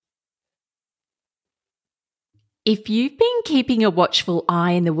If you've been keeping a watchful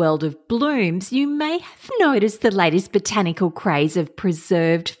eye in the world of blooms, you may have noticed the latest botanical craze of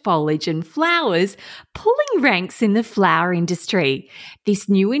preserved foliage and flowers pulling ranks in the flower industry. This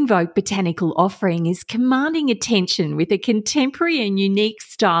new in vogue botanical offering is commanding attention with a contemporary and unique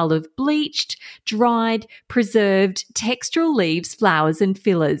style of bleached, dried, preserved textural leaves, flowers and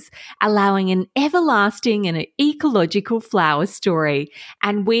fillers, allowing an everlasting and ecological flower story.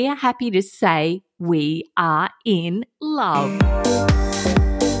 And we're happy to say we are in love.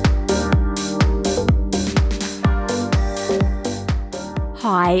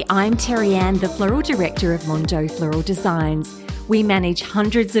 Hi, I'm Terry Ann, the Floral Director of Mondo Floral Designs. We manage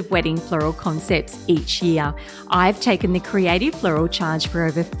hundreds of wedding floral concepts each year. I've taken the creative floral charge for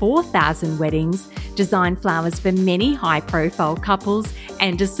over 4,000 weddings, designed flowers for many high-profile couples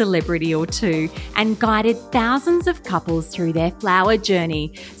and a celebrity or two, and guided thousands of couples through their flower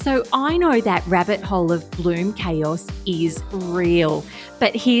journey. So I know that rabbit hole of bloom chaos is real.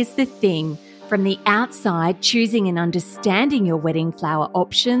 But here's the thing. From the outside, choosing and understanding your wedding flower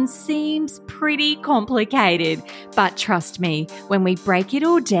options seems pretty complicated. But trust me, when we break it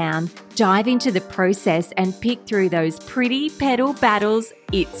all down, dive into the process and pick through those pretty petal battles,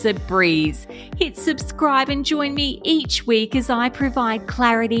 it's a breeze. Hit subscribe and join me each week as I provide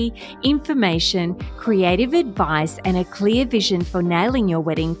clarity, information, creative advice, and a clear vision for nailing your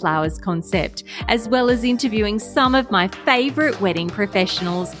wedding flowers concept, as well as interviewing some of my favorite wedding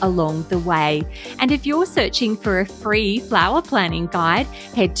professionals along the way. And if you're searching for a free flower planning guide,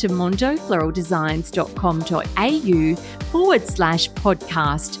 head to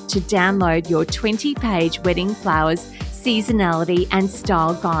mondofloraldesigns.com.au/podcast to download your 20-page wedding flowers seasonality and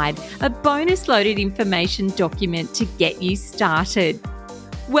style guide, a bonus loaded information document to get you started.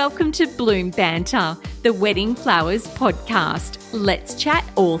 Welcome to Bloom Banter, the Wedding Flowers podcast. Let's chat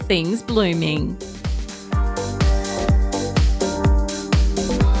all things blooming.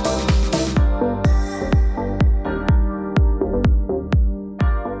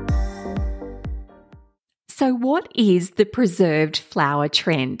 So what is the preserved flower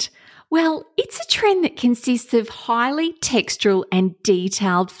trend? Well, it's a trend that consists of highly textural and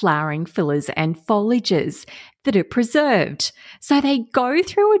detailed flowering fillers and foliages that are preserved. So they go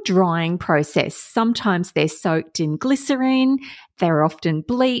through a drying process. Sometimes they're soaked in glycerine, they're often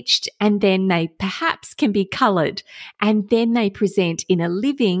bleached, and then they perhaps can be coloured. And then they present in a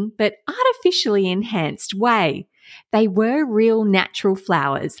living but artificially enhanced way. They were real natural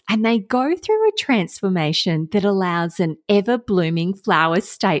flowers, and they go through a transformation that allows an ever-blooming flower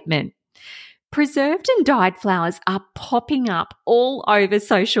statement. Preserved and dyed flowers are popping up all over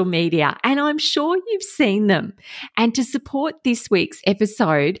social media, and I'm sure you've seen them. And to support this week's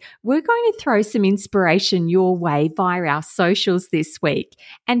episode, we're going to throw some inspiration your way via our socials this week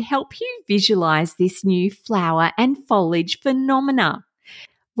and help you visualize this new flower and foliage phenomena.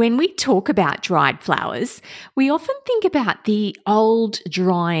 When we talk about dried flowers, we often think about the old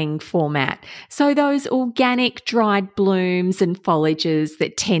drying format. So those organic dried blooms and foliages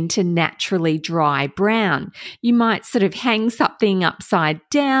that tend to naturally dry brown. You might sort of hang something upside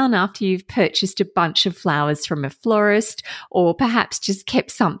down after you've purchased a bunch of flowers from a florist, or perhaps just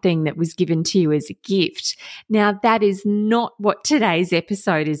kept something that was given to you as a gift. Now, that is not what today's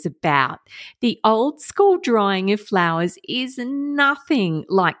episode is about. The old school drying of flowers is nothing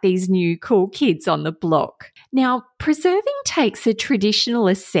like these new cool kids on the block. Now, preserving takes a traditional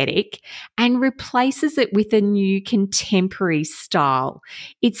aesthetic and replaces it with a new contemporary style.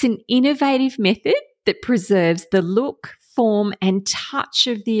 It's an innovative method that preserves the look, form and touch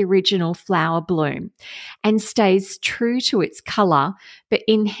of the original flower bloom and stays true to its colour, but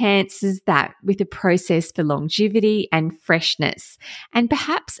enhances that with a process for longevity and freshness, and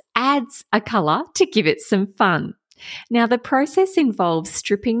perhaps adds a colour to give it some fun. Now, the process involves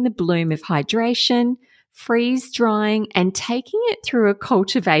stripping the bloom of hydration, freeze drying, and taking it through a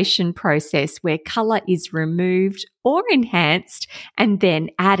cultivation process where colour is removed or enhanced and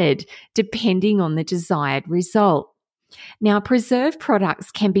then added, depending on the desired result. Now, preserved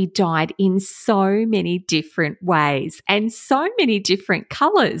products can be dyed in so many different ways and so many different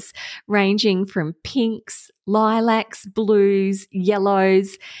colours, ranging from pinks, lilacs, blues,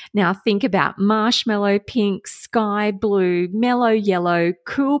 yellows. Now, think about marshmallow pink, sky blue, mellow yellow,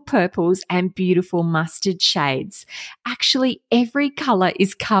 cool purples, and beautiful mustard shades. Actually, every colour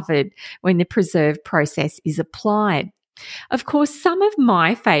is covered when the preserved process is applied. Of course, some of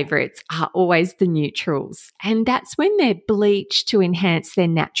my favourites are always the neutrals, and that's when they're bleached to enhance their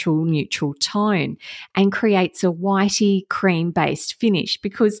natural neutral tone and creates a whitey cream-based finish,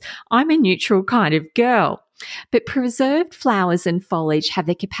 because I'm a neutral kind of girl. But preserved flowers and foliage have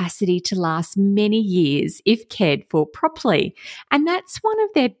the capacity to last many years if cared for properly. And that's one of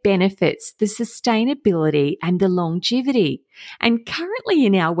their benefits, the sustainability and the longevity. And currently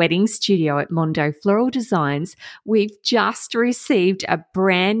in our wedding studio at Mondo Floral Designs, we've just received a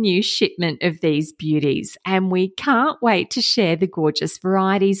brand new shipment of these beauties, and we can't wait to share the gorgeous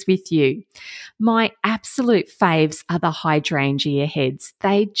varieties with you. My absolute faves are the hydrangea heads.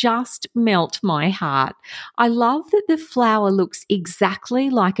 They just melt my heart. I love that the flower looks exactly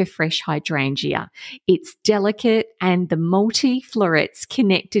like a fresh hydrangea. It's delicate, and the multi-florets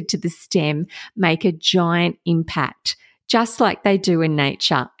connected to the stem make a giant impact, just like they do in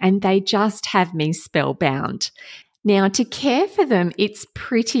nature, and they just have me spellbound. Now, to care for them, it's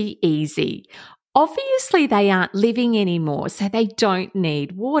pretty easy. Obviously, they aren't living anymore, so they don't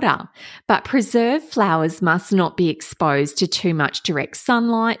need water. But preserved flowers must not be exposed to too much direct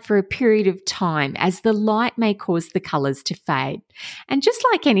sunlight for a period of time, as the light may cause the colours to fade. And just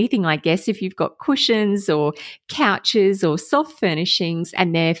like anything, I guess, if you've got cushions or couches or soft furnishings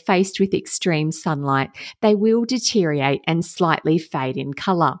and they're faced with extreme sunlight, they will deteriorate and slightly fade in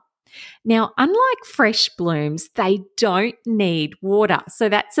colour. Now, unlike fresh blooms, they don't need water, so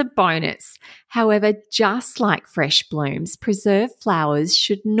that's a bonus. However, just like fresh blooms, preserved flowers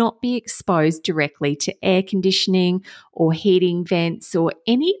should not be exposed directly to air conditioning or heating vents or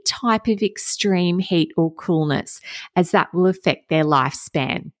any type of extreme heat or coolness, as that will affect their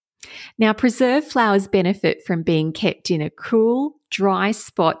lifespan. Now, preserved flowers benefit from being kept in a cool, dry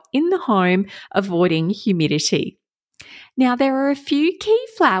spot in the home, avoiding humidity. Now, there are a few key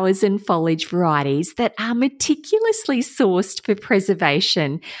flowers and foliage varieties that are meticulously sourced for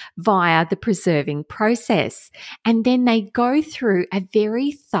preservation via the preserving process, and then they go through a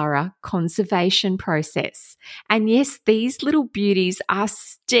very thorough conservation process. And yes, these little beauties are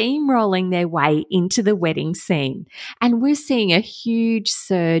steamrolling their way into the wedding scene, and we're seeing a huge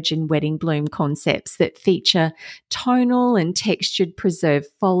surge in wedding bloom concepts that feature tonal and textured preserved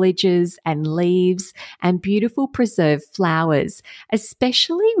foliages and leaves and beautiful preserved flowers,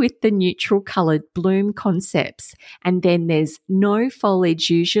 especially with the neutral coloured bloom concepts. And then there's no foliage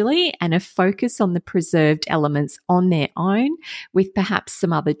usually, and a focus on the preserved elements on their own, with perhaps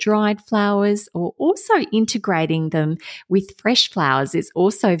some other dried flowers, or also integrating them with fresh flowers is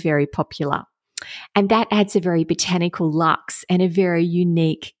also very popular. And that adds a very botanical luxe and a very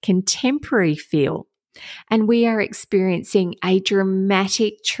unique contemporary feel. And we are experiencing a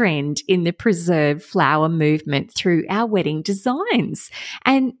dramatic trend in the preserved flower movement through our wedding designs.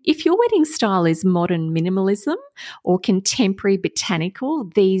 And if your wedding style is modern minimalism or contemporary botanical,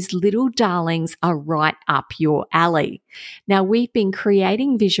 these little darlings are right up your alley. Now, we've been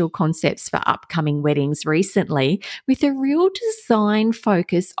creating visual concepts for upcoming weddings recently with a real design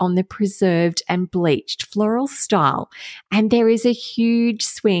focus on the preserved and bleached floral style. And there is a huge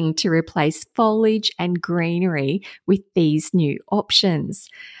swing to replace foliage and greenery with these new options.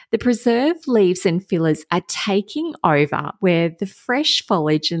 The preserved leaves and fillers are taking over where the fresh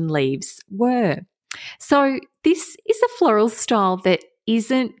foliage and leaves were. So this is a floral style that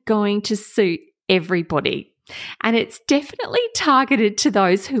isn't going to suit everybody. And it's definitely targeted to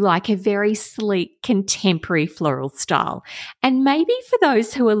those who like a very sleek contemporary floral style. And maybe for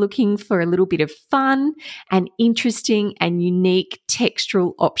those who are looking for a little bit of fun and interesting and unique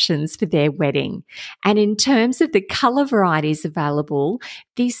textural options for their wedding. And in terms of the colour varieties available,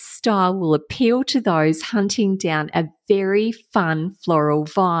 this style will appeal to those hunting down a very fun floral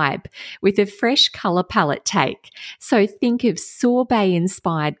vibe with a fresh colour palette take. So think of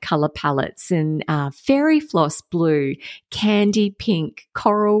sorbet-inspired colour palettes in fairy floss blue, candy pink,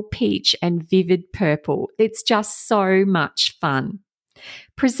 coral peach and vivid purple. It's just so much fun.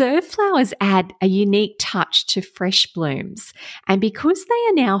 Preserved flowers add a unique touch to fresh blooms, and because they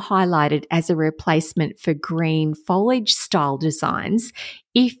are now highlighted as a replacement for green foliage style designs,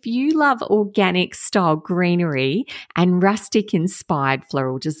 if you love organic style greenery and rustic inspired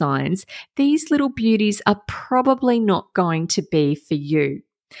floral designs, these little beauties are probably not going to be for you.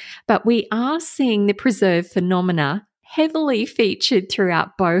 But we are seeing the preserved phenomena heavily featured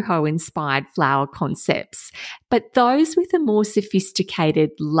throughout boho-inspired flower concepts, but those with a more sophisticated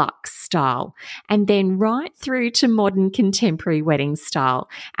luxe style, and then right through to modern contemporary wedding style.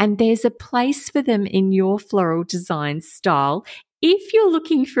 And there's a place for them in your floral design style if you're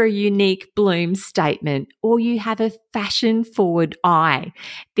looking for a unique bloom statement or you have a fashion-forward eye.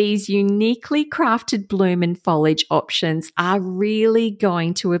 These uniquely crafted bloom and foliage options are really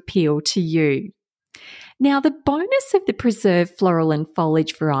going to appeal to you. Now, the bonus of the preserved floral and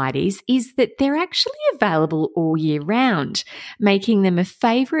foliage varieties is that they're actually available all year round, making them a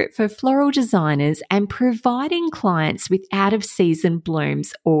favourite for floral designers and providing clients with out-of-season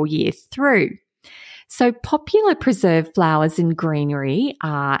blooms all year through. So popular preserved flowers and greenery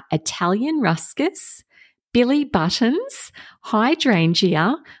are Italian ruscus, Billy buttons,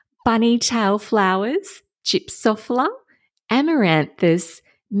 hydrangea, bunny tail flowers, gypsophila, amaranthus,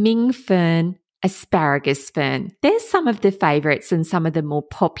 Ming fern, asparagus fern. There's some of the favourites and some of the more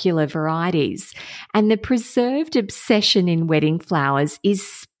popular varieties. And the preserved obsession in wedding flowers is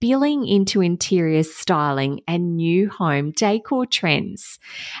spilling into interior styling and new home decor trends.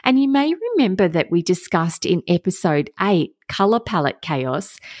 And you may remember that we discussed in episode 8, Colour Palette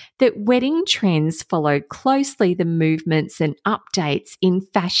Chaos, that wedding trends follow closely the movements and updates in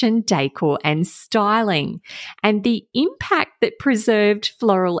fashion decor and styling. And the impact that preserved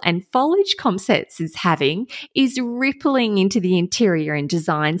floral and foliage concepts is having is rippling into the interior and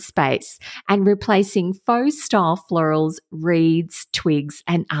design space and replacing faux style florals, reeds, twigs,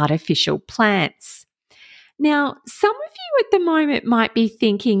 and artificial plants. Now, some of you at the moment might be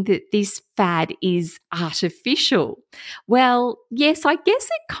thinking that this fad is artificial. Well, yes, I guess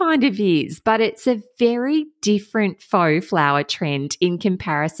it kind of is, but it's a very different faux flower trend in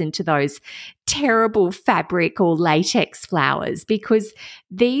comparison to those terrible fabric or latex flowers, because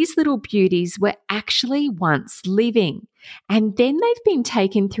these little beauties were actually once living. And then they've been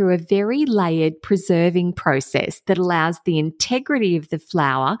taken through a very layered preserving process that allows the integrity of the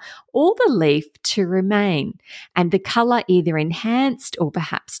flower or the leaf to remain, and the colour either enhanced or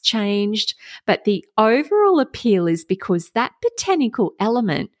perhaps changed. But the overall appeal is because that botanical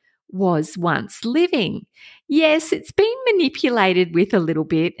element was once living. Yes, it's been manipulated with a little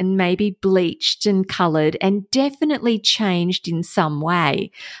bit and maybe bleached and coloured and definitely changed in some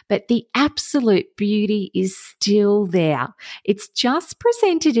way, but the absolute beauty is still there. It's just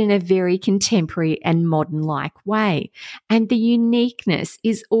presented in a very contemporary and modern-like way, and the uniqueness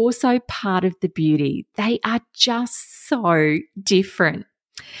is also part of the beauty. They are just so different.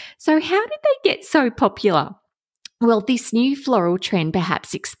 So how did they get so popular? Well, this new floral trend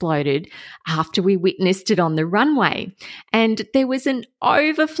perhaps exploded after we witnessed it on the runway, and there was an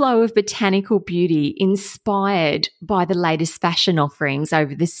overflow of botanical beauty inspired by the latest fashion offerings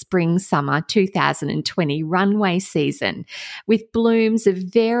over the spring-summer 2020 runway season, with blooms of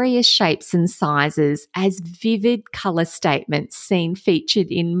various shapes and sizes as vivid colour statements seen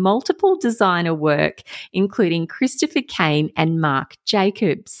featured in multiple designer work, including Christopher Kane and Marc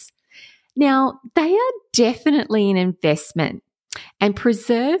Jacobs. Now, they are definitely an investment, and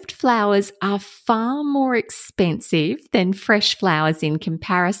preserved flowers are far more expensive than fresh flowers in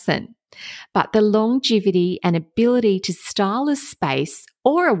comparison. But the longevity and ability to style a space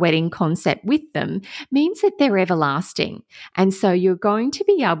or a wedding concept with them means that they're everlasting, and so you're going to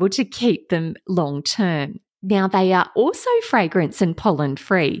be able to keep them long term. Now, they are also fragrance and pollen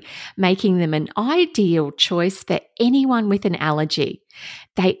free, making them an ideal choice for anyone with an allergy.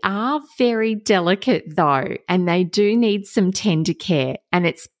 They are very delicate though, and they do need some tender care, and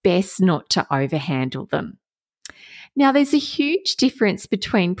it's best not to overhandle them. Now, there's a huge difference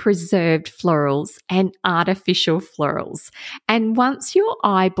between preserved florals and artificial florals. And once your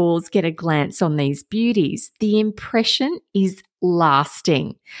eyeballs get a glance on these beauties, the impression is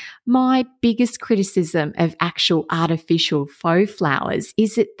lasting. My biggest criticism of actual artificial faux flowers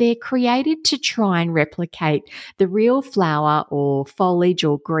is that they're created to try and replicate the real flower or foliage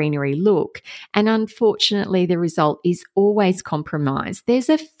or greenery look, and unfortunately the result is always compromised. There's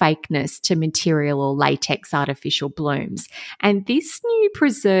a fakeness to material or latex artificial blooms, and this new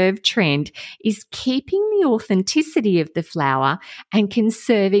preserved trend is keeping the authenticity of the flower and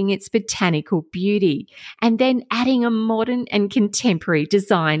conserving its botanical beauty, and then adding a modern and contemporary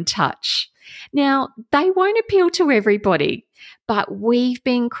design touch. Now, they won't appeal to everybody, but we've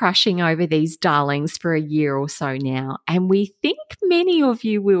been crushing over these darlings for a year or so now, and we think many of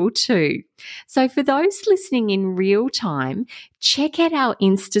you will too. So for those listening in real time, check out our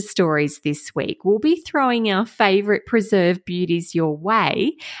Insta stories this week. We'll be throwing our favourite preserved beauties your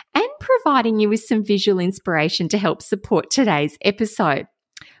way and providing you with some visual inspiration to help support today's episode.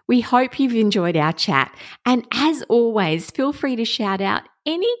 We hope you've enjoyed our chat, and as always, feel free to shout out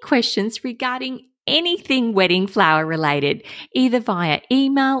any questions regarding anything wedding flower related, either via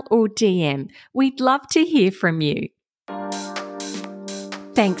email or DM. We'd love to hear from you.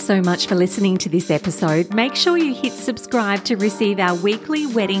 Thanks so much for listening to this episode. Make sure you hit subscribe to receive our weekly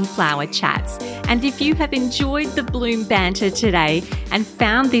wedding flower chats. And if you have enjoyed the Bloom banter today and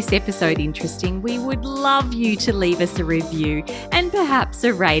found this episode interesting, we would love you to leave us a review and perhaps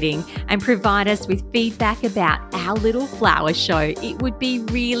a rating and provide us with feedback about our little flower show. It would be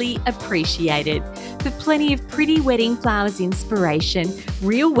really appreciated. For plenty of pretty wedding flowers inspiration,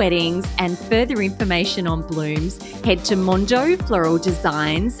 real weddings, and further information on blooms, head to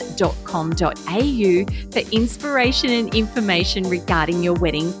mondofloraldesigns.com.au for inspiration and information regarding your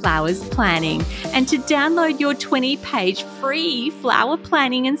wedding flowers planning. And to download your 20-page free flower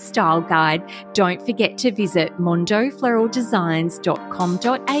planning and style guide, don't forget to visit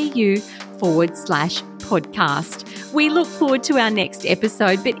mondofloraldesigns.com.au/podcast. We look forward to our next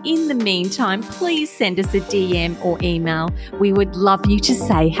episode, but in the meantime, please send us a DM or email. We would love you to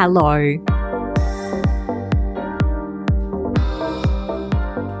say hello.